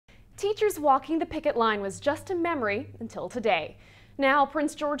Teachers walking the picket line was just a memory until today. Now,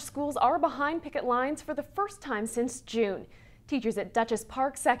 Prince George schools are behind picket lines for the first time since June. Teachers at Duchess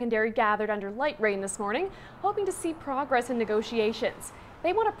Park Secondary gathered under light rain this morning, hoping to see progress in negotiations.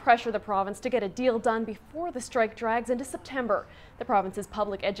 They want to pressure the province to get a deal done before the strike drags into September. The province's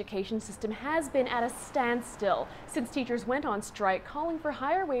public education system has been at a standstill since teachers went on strike, calling for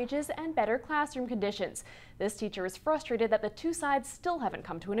higher wages and better classroom conditions. This teacher is frustrated that the two sides still haven't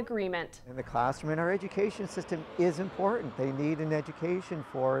come to an agreement. In the classroom, and our education system is important. They need an education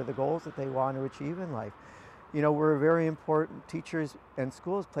for the goals that they want to achieve in life. You know, we're very important, teachers and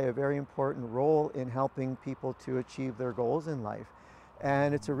schools play a very important role in helping people to achieve their goals in life.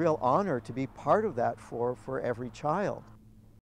 And it's a real honor to be part of that for every child.